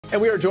And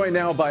we are joined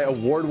now by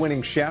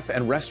award-winning chef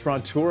and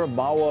restaurateur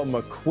Mawa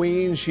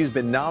McQueen. She's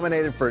been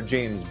nominated for a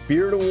James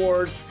Beard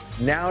Award.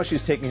 Now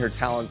she's taking her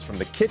talents from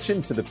the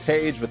kitchen to the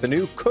page with a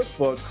new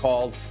cookbook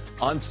called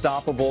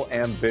Unstoppable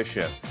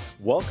Ambition.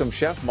 Welcome,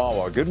 Chef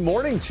Mawa. Good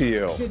morning to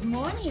you. Good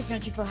morning.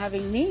 Thank you for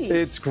having me.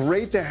 It's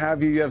great to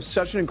have you. You have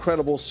such an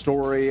incredible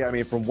story. I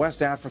mean, from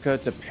West Africa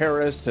to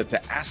Paris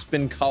to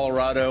Aspen,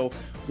 Colorado.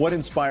 What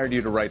inspired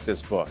you to write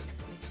this book?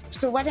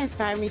 So what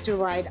inspired me to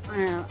write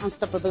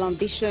Unstoppable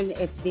Ambition?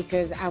 It's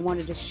because I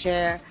wanted to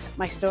share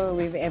my story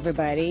with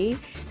everybody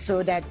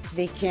so that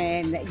they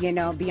can,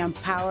 be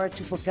empowered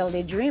to fulfill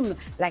their dream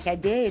like I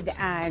did,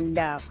 and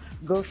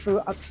go through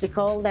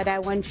obstacles that I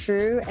went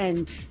through,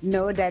 and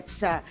know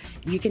that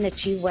you can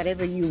achieve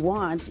whatever you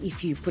want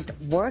if you put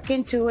work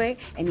into it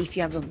and if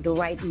you have the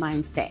right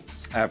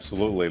mindset.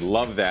 Absolutely.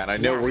 Love that. I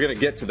know we're going to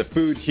get to the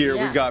food here.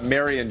 We've got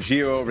Mary and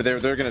Gio over there.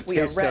 They're going to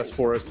taste test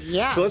for us.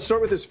 Yeah. So let's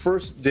start with this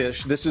first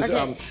dish. This is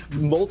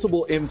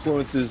multiple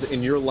influences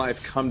in your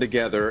life come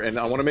together, and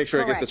I want to make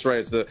sure I get this right.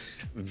 It's the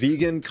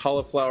vegan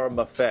cauliflower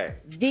buffet.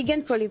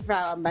 Vegan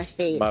cauliflower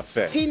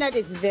buffet. Peanut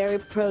is very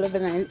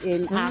prevalent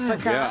in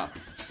Africa. Yeah.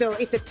 So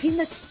it's a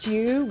peanut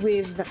stew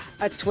with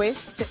a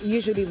twist.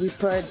 Usually we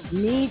put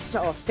meat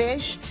or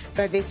fish,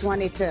 but this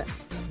one it's a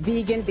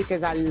vegan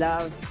because I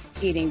love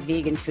eating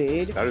vegan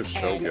food. That is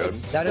so good.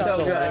 That is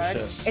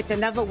delicious. It's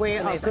another way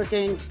of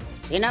cooking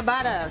peanut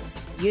butter.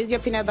 Use your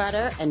peanut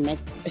butter and make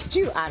a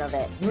stew out of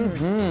it.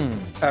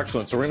 Mm-hmm.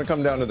 Excellent. So we're going to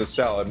come down to the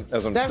salad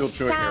as I'm still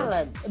chewing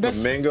here. The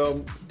mango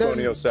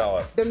fonio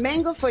salad. The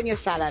mango fonio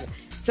salad.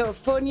 So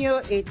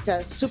fonio, it's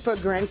a super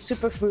grain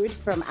superfood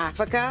from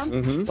Africa,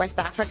 West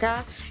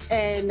Africa,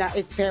 and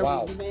it's paired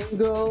with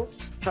mango,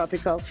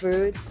 tropical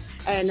food,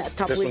 and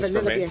topped with a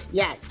little bit.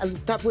 Yes,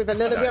 topped with a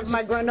little bit of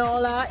my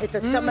granola. It's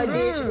a summer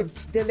dish.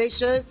 It's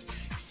delicious,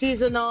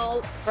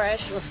 seasonal,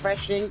 fresh,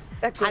 refreshing.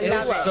 I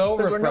love it. So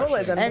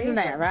refreshing, isn't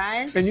it?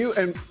 Right?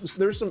 And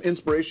there's some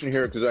inspiration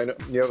here because I know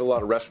you have a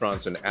lot of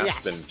restaurants in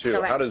Aspen too.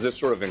 Correct. How does this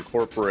sort of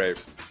incorporate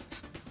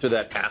to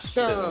that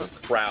Aspen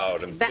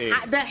crowd and theme?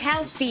 The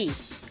healthy.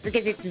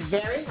 Because it's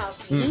very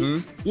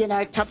healthy.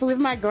 Topped with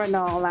my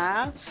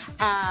granola.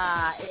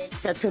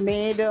 It's a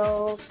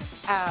tomato,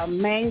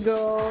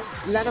 mango,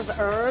 a lot of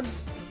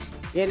herbs,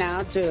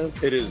 to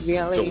It is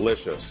really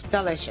delicious.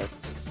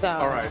 Delicious. So.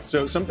 All right.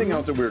 So something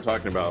else that we were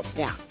talking about.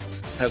 Yeah.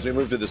 As we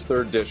move to this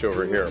third dish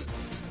over here.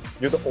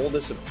 You're the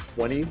oldest of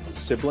 20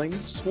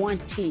 siblings?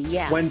 20,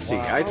 yeah. 20.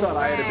 Wow. I thought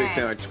I had a big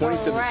family. 20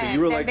 siblings. So you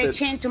were like they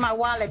chained to my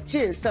wallet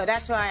too, so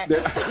that's why, I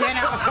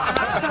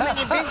have so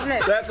many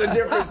business. That's a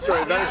different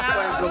story. That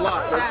explains a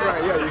lot. That's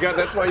right. Yeah,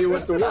 that's why you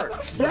went to work.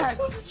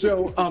 Yes.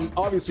 So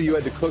obviously you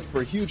had to cook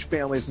for huge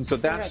families, and so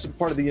that's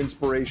part of the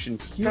inspiration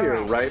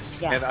here, right?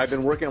 Yeah. And I've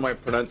been working on my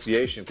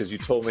pronunciation because you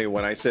told me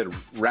when I said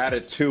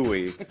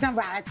ratatouille. It's not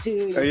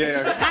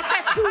ratatouille.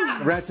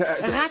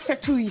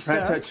 Ratatouille,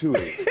 sir.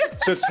 Ratatouille.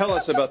 So tell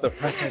us about the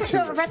ratatouille.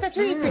 So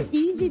ratatouille is an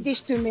easy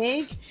dish to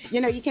make.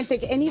 You can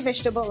take any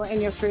vegetable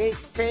in your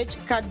fridge,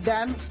 cut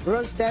them,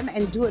 roast them,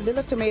 and do a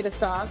little tomato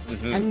sauce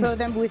and fill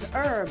them with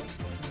herb.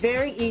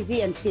 Very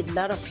easy and feed a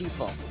lot of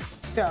people.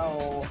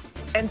 So.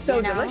 And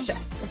so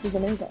delicious. This is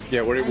amazing.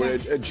 Yeah,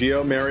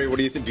 Gio, Mary, what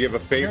do you think? Do you have a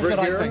favorite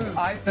here?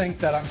 I think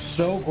that I'm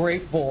so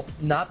grateful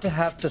not to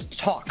have to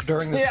talk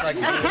during this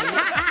segment.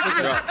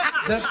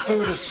 This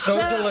food is so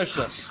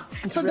delicious.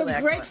 So the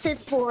great tip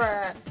for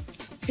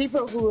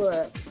people who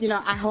are,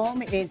 at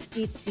home is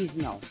eat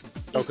seasonal.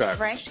 Eat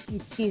fresh,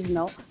 eat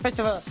seasonal. First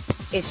of all,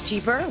 it's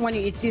cheaper when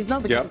you eat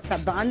seasonal because it's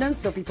abundant,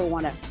 so people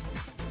want to,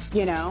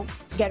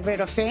 get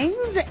rid of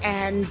things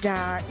and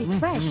eat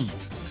fresh.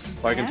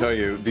 Well, I can tell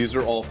you, these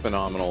are all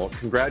phenomenal.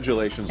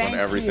 Congratulations on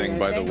everything,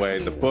 by the way.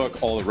 The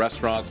book, all the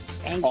restaurants.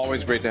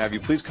 Always great to have you.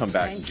 Please come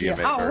back to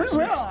GMA.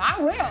 I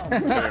will.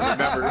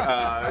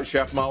 Remember,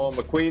 Chef Mawa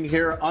McQueen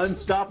here.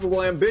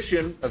 Unstoppable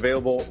Ambition,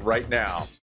 available right now.